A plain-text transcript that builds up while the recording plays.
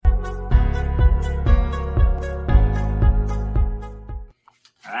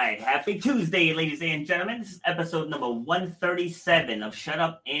Happy Tuesday, ladies and gentlemen. This is episode number 137 of Shut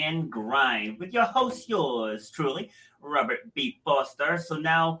Up and Grind with your host, yours truly, Robert B. Foster. So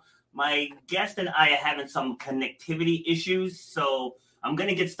now my guest and I are having some connectivity issues, so I'm going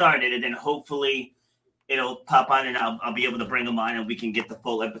to get started and then hopefully it'll pop on and I'll be able to bring him on and we can get the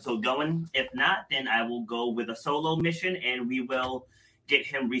full episode going. If not, then I will go with a solo mission and we will get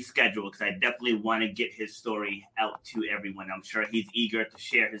him rescheduled because I definitely want to get his story out to everyone. I'm sure he's eager to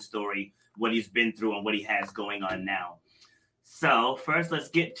share his story, what he's been through and what he has going on now. So first, let's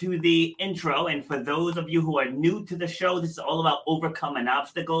get to the intro. And for those of you who are new to the show, this is all about overcoming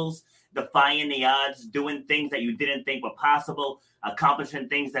obstacles, defying the odds, doing things that you didn't think were possible, accomplishing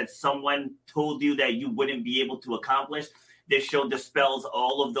things that someone told you that you wouldn't be able to accomplish. This show dispels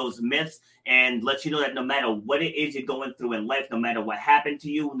all of those myths and lets you know that no matter what it is you're going through in life, no matter what happened to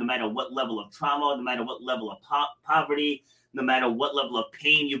you, no matter what level of trauma, no matter what level of poverty, no matter what level of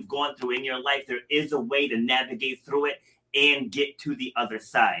pain you've gone through in your life, there is a way to navigate through it and get to the other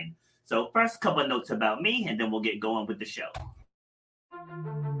side. So first, couple of notes about me, and then we'll get going with the show.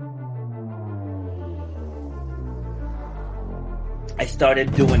 I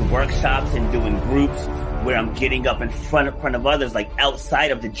started doing workshops and doing groups where I'm getting up in front of others, like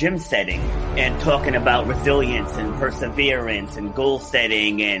outside of the gym setting, and talking about resilience and perseverance and goal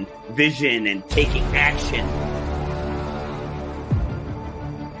setting and vision and taking action.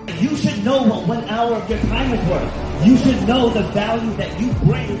 You should know what 1 hour of your time is worth. You should know the value that you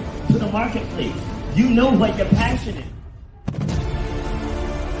bring to the marketplace. You know what your passion is.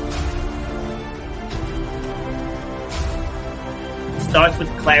 Starts with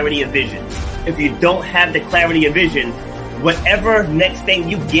clarity of vision. If you don't have the clarity of vision, whatever next thing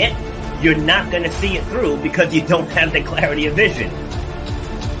you get, you're not going to see it through because you don't have the clarity of vision.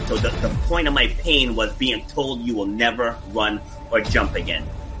 So the point of my pain was being told you will never run or jump again.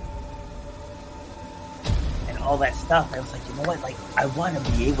 And all that stuff, I was like, you know what? Like, I want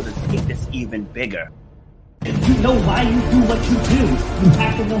to be able to take this even bigger. If you know why you do what you do, you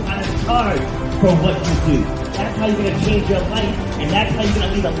have to know how to charge for what you do. That's how you're going to change your life, and that's how you're going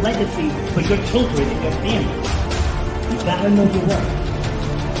to leave a legacy for your children and your family. You got to know your worth.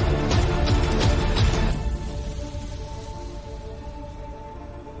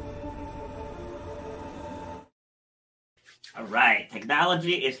 All right,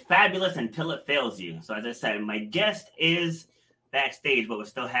 technology is fabulous until it fails you. So as I said, my guest is backstage, but we're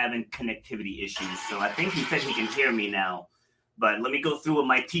still having connectivity issues. So I think he said he can hear me now. But let me go through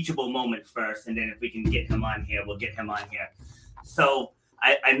my teachable moment first, and then if we can get him on here, we'll get him on here. So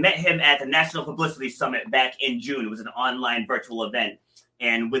I met him at the National Publicity Summit back in June. It was an online virtual event.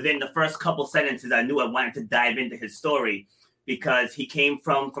 And within the first couple sentences, I knew I wanted to dive into his story because he came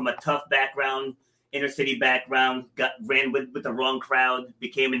from a tough background, inner city background, ran with the wrong crowd,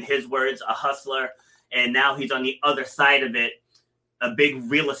 became, in his words, a hustler. And now he's on the other side of it. A big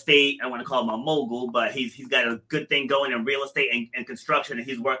real estate, I want to call him a mogul, but he's got a good thing going in real estate and construction, and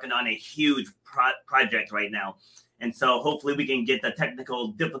he's working on a huge project right now. And so hopefully we can get the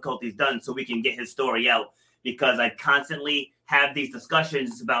technical difficulties done so we can get his story out, because I constantly have these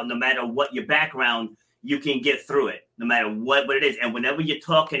discussions about no matter what your background, you can get through it, no matter what it is. And whenever you're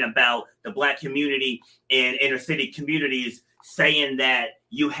talking about the Black community and inner city communities, saying that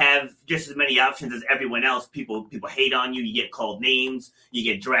you have just as many options as everyone else, people hate on you, you get called names, you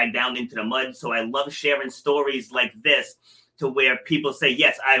get dragged down into the mud. So I love sharing stories like this to where people say,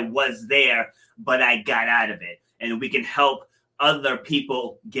 yes, I was there, but I got out of it. And we can help other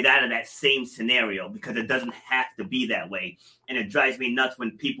people get out of that same scenario, because it doesn't have to be that way. And it drives me nuts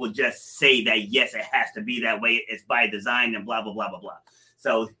when people just say that, yes, it has to be that way, it's by design and blah, blah, blah, blah, blah.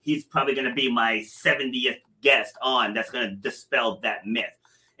 So he's probably going to be my 70th guest on that's going to dispel that myth.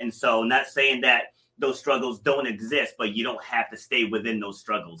 And so not saying that those struggles don't exist, but you don't have to stay within those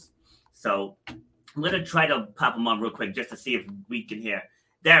struggles. So I'm going to try to pop them on real quick just to see if we can hear.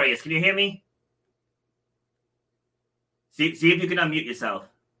 Darius, can you hear me? See if you can unmute yourself.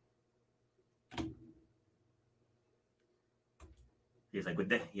 He's like,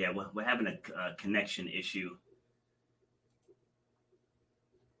 we're having a connection issue.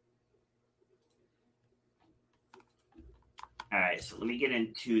 All right, so let me get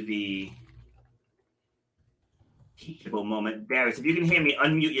into the teachable moment. Darius, if you can hear me,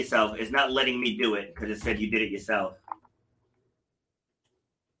 unmute yourself. It's not letting me do it because it said you did it yourself.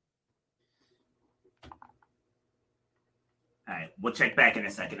 All right, we'll check back in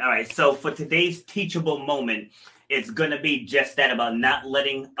a second. All right, so for today's teachable moment, it's going to be just that, about not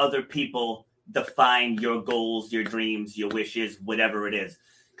letting other people define your goals, your dreams, your wishes, whatever it is.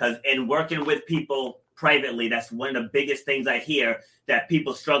 Because in working with people privately, that's one of the biggest things I hear, that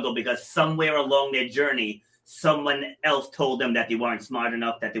people struggle because somewhere along their journey, someone else told them that they weren't smart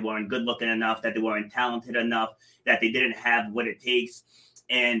enough, that they weren't good looking enough, that they weren't talented enough, that they didn't have what it takes.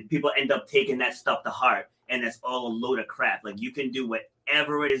 And people end up taking that stuff to heart. And that's all a load of crap. Like, you can do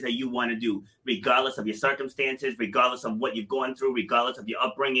whatever it is that you want to do, regardless of your circumstances, regardless of what you've gone through, regardless of your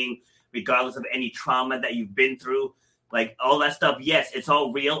upbringing, regardless of any trauma that you've been through. Like, all that stuff, yes, it's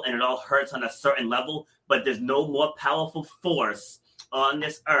all real and it all hurts on a certain level, but there's no more powerful force on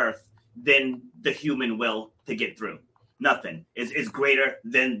this earth than the human will to get through. Nothing is greater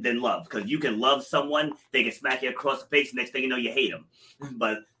than love, because you can love someone, they can smack you across the face, next thing you know, you hate them.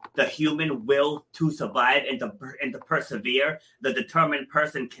 But the human will to survive and to persevere, the determined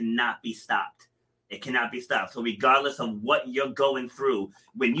person cannot be stopped. It cannot be stopped. So regardless of what you're going through,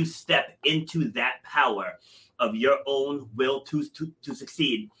 when you step into that power of your own will to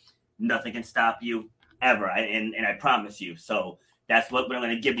succeed, nothing can stop you ever. And I promise you. So that's what I'm going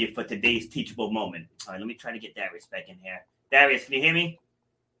to give you for today's teachable moment. All right, let me try to get Darius back in here. Darius, can you hear me?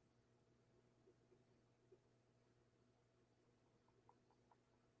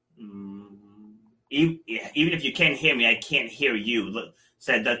 Even if you can hear me, I can't hear you. Look,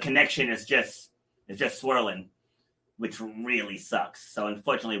 said the connection is just swirling, which really sucks. So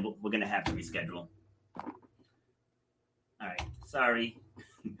unfortunately, we're going to have to reschedule. All right, sorry.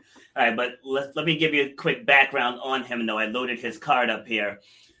 All right, but let me give you a quick background on him, though. I loaded his card up here.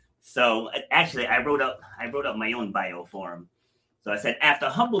 So actually, I wrote up my own bio for him. So I said, after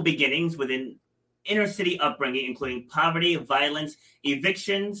humble beginnings within inner city upbringing, including poverty, violence,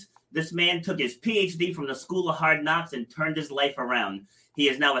 evictions, this man took his PhD from the School of Hard Knocks and turned his life around. He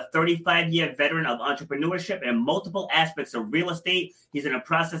is now a 35-year veteran of entrepreneurship in multiple aspects of real estate. He's in the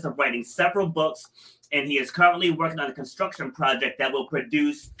process of writing several books, and he is currently working on a construction project that will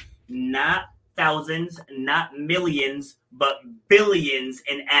produce not thousands, not millions, but billions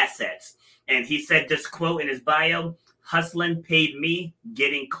in assets. And he said this quote in his bio: hustling paid me,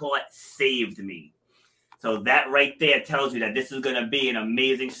 getting caught saved me. So that right there tells you that this is going to be an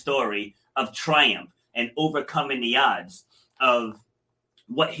amazing story of triumph and overcoming the odds of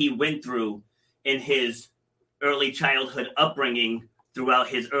what he went through in his early childhood upbringing, throughout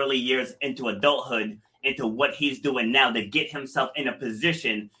his early years into adulthood, into what he's doing now to get himself in a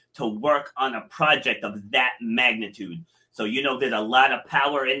position to work on a project of that magnitude. So, there's a lot of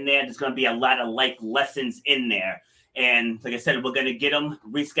power in there. There's going to be a lot of life lessons in there. And like I said, we're going to get them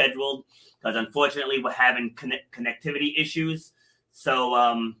rescheduled because unfortunately we're having connectivity issues.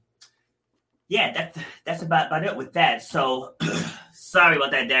 So, that's about it with that. So sorry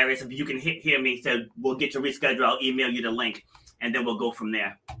about that, Darius. If you can hear me, so we'll get you rescheduled. I'll email you the link and then we'll go from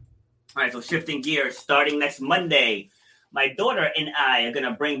there. All right, so shifting gears, starting next Monday, my daughter and I are going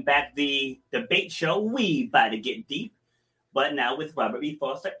to bring back the debate show, We About to Get Deep, but now with Robert B.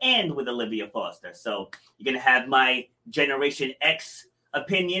 Foster and with Olivia Foster. So you're going to have my Generation X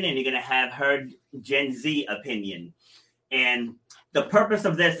opinion and you're going to have her Gen Z opinion. And the purpose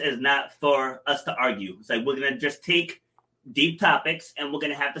of this is not for us to argue. It's like we're going to just take deep topics and we're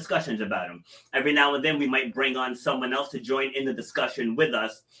going to have discussions about them. Every now and then we might bring on someone else to join in the discussion with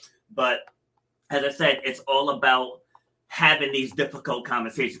us. But as I said, it's all about having these difficult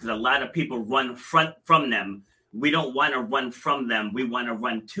conversations because a lot of people run from them. We don't want to run from them. We want to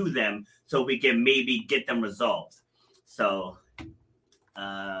run to them so we can maybe get them resolved. So,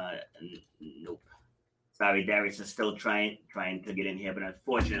 nope. Sorry, Darius is still trying to get in here, but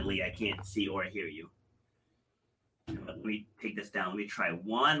unfortunately, I can't see or hear you. Let me take this down. Let me try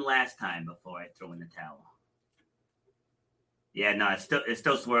one last time before I throw in the towel. Yeah, no, it's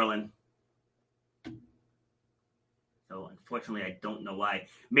still swirling. So unfortunately, I don't know why.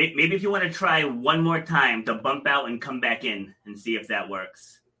 Maybe if you want to try one more time to bump out and come back in and see if that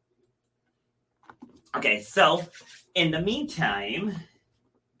works. Okay, so in the meantime,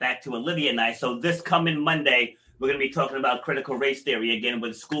 back to Olivia and I. So this coming Monday, we're going to be talking about critical race theory again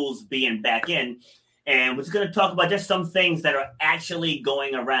with schools being back in. And we're just going to talk about just some things that are actually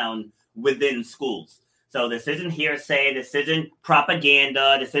going around within schools. So this isn't hearsay. This isn't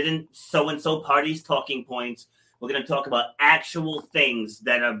propaganda. This isn't so-and-so party's talking points. We're going to talk about actual things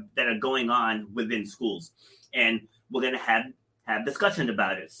that are going on within schools. And we're going to have discussions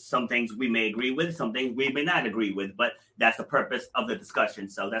about it. Some things we may agree with, some things we may not agree with, but that's the purpose of the discussion.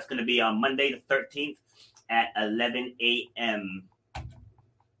 So that's going to be on Monday the 13th at 11 a.m. All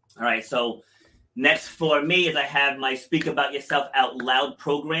right, so next for me is I have my Speak About Yourself Out Loud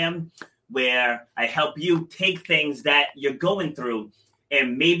program where I help you take things that you're going through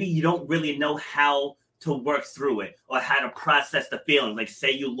and maybe you don't really know how to work through it or how to process the feelings. Like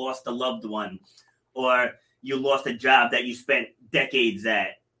say you lost a loved one or you lost a job that you spent decades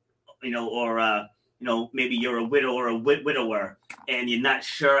at, or maybe you're a widow or a widower, and you're not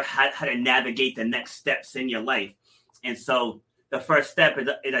sure how to navigate the next steps in your life. And so the first step is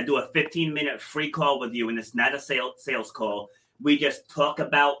I do a 15-minute free call with you, and it's not a sales call. We just talk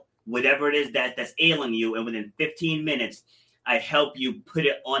about whatever it is that's ailing you, and within 15 minutes, I help you put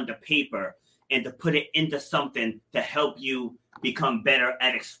it onto paper and to put it into something to help you become better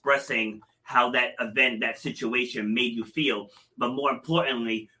at expressing how that event, that situation made you feel. But more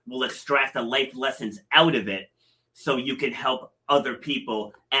importantly, we'll extract the life lessons out of it so you can help other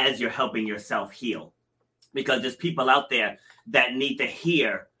people as you're helping yourself heal. Because there's people out there that need to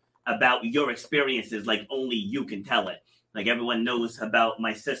hear about your experiences like only you can tell it. Like everyone knows about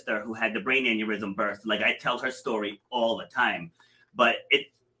my sister who had the brain aneurysm burst. Like I tell her story all the time. But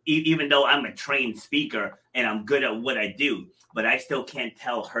even though I'm a trained speaker and I'm good at what I do, but I still can't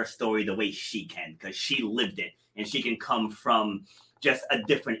tell her story the way she can because she lived it, and she can come from just a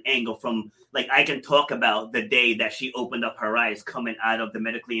different angle. From like I can talk about the day that she opened up her eyes coming out of the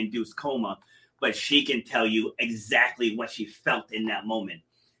medically induced coma, but she can tell you exactly what she felt in that moment.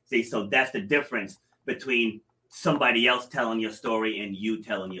 See, so that's the difference between somebody else telling your story and you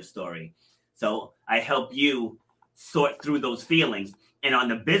telling your story. So I help you sort through those feelings. And on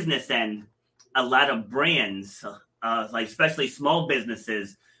the business end, a lot of brands, like especially small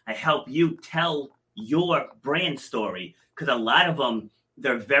businesses, I help you tell your brand story, because a lot of them,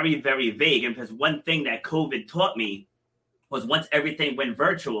 they're very, very vague. And because one thing that COVID taught me was once everything went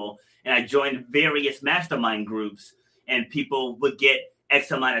virtual and I joined various mastermind groups, and people would get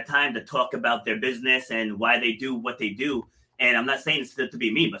X amount of time to talk about their business and why they do what they do. And I'm not saying it's to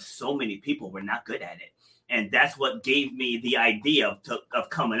be me, but so many people were not good at it. And that's what gave me the idea of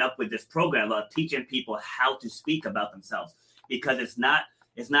coming up with this program of teaching people how to speak about themselves, because it's not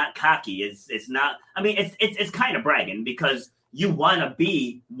cocky. It's not. I mean, it's kind of bragging, because you want to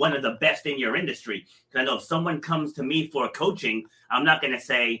be one of the best in your industry. Because I know if someone comes to me for coaching, I'm not going to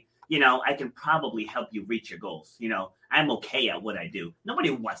say, I can probably help you reach your goals. I'm okay at what I do. Nobody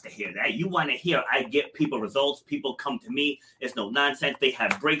wants to hear that. You want to hear, I get people results. People come to me. It's no nonsense. They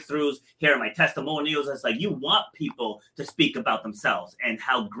have breakthroughs. Here are my testimonials. It's like, you want people to speak about themselves and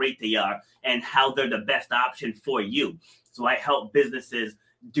how great they are and how they're the best option for you. So I help businesses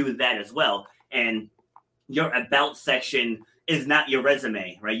do that as well. And your about section is not your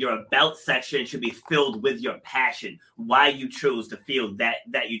resume, right? Your about section should be filled with your passion, why you chose to feel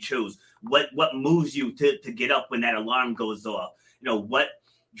that you chose, what moves you to get up when that alarm goes off, what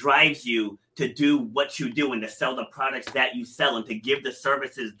drives you to do what you do and to sell the products that you sell and to give the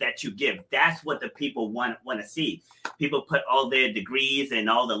services that you give. That's what the people want to see. People put all their degrees and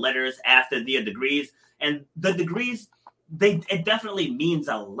all the letters after their degrees, and the degrees, it definitely means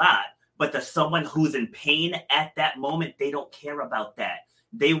a lot. But to someone who's in pain at that moment, they don't care about that.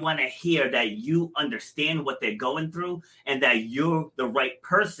 They want to hear that you understand what they're going through and that you're the right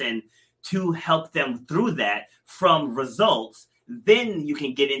person to help them through that from results. Then you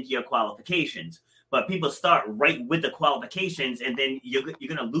can get into your qualifications. But people start right with the qualifications, and then you're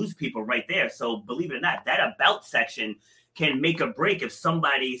going to lose people right there. So believe it or not, that about section can make or break if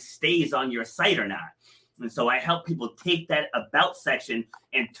somebody stays on your site or not. And so I help people take that about section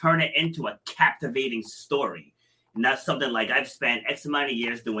and turn it into a captivating story. And that's something like, I've spent X amount of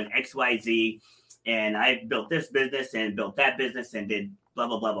years doing X, Y, Z, and I built this business and built that business and did blah,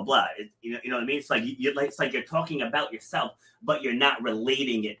 blah, blah, blah, blah. You know what I mean? It's like you're talking about yourself, but you're not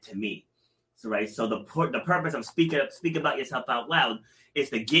relating it to me. So, right. So the purpose of speak about yourself out loud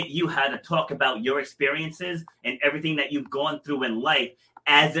is to get you how to talk about your experiences and everything that you've gone through in life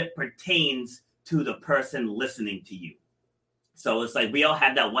as it pertains to the person listening to you. So it's like we all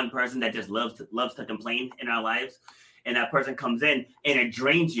have that one person that just loves to complain in our lives, and that person comes in and it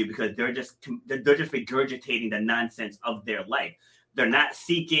drains you because they're just regurgitating the nonsense of their life. They're not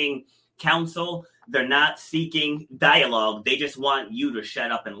seeking counsel. They're not seeking dialogue. They just want you to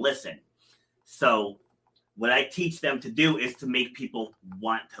shut up and listen. So what I teach them to do is to make people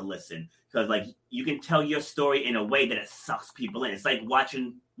want to listen, because like you can tell your story in a way that it sucks people in. It's like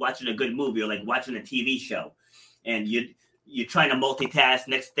watching a good movie or like watching a TV show, and you're trying to multitask.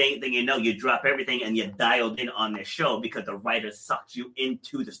 Next thing you know, you drop everything and you're dialed in on this show because the writer sucked you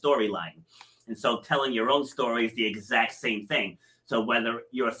into the storyline. And so telling your own story is the exact same thing. So whether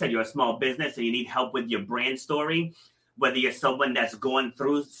you're a small business and you need help with your brand story, whether you're someone that's going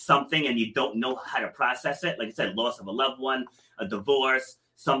through something and you don't know how to process it, like I said, loss of a loved one, a divorce,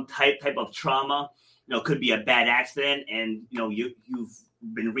 some type of trauma, could be a bad accident, and you've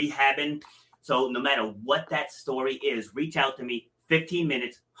been rehabbing. So no matter what that story is, reach out to me, 15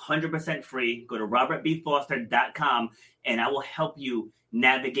 minutes, 100% free. Go to robertbfoster.com, and I will help you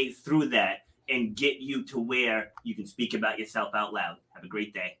navigate through that and get you to where you can speak about yourself out loud. Have a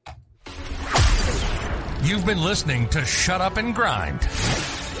great day. You've been listening to Shut Up and Grind.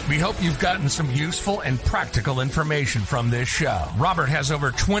 We hope you've gotten some useful and practical information from this show. Robert has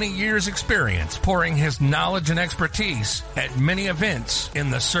over 20 years experience pouring his knowledge and expertise at many events in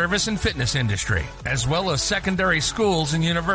the service and fitness industry, as well as secondary schools and universities.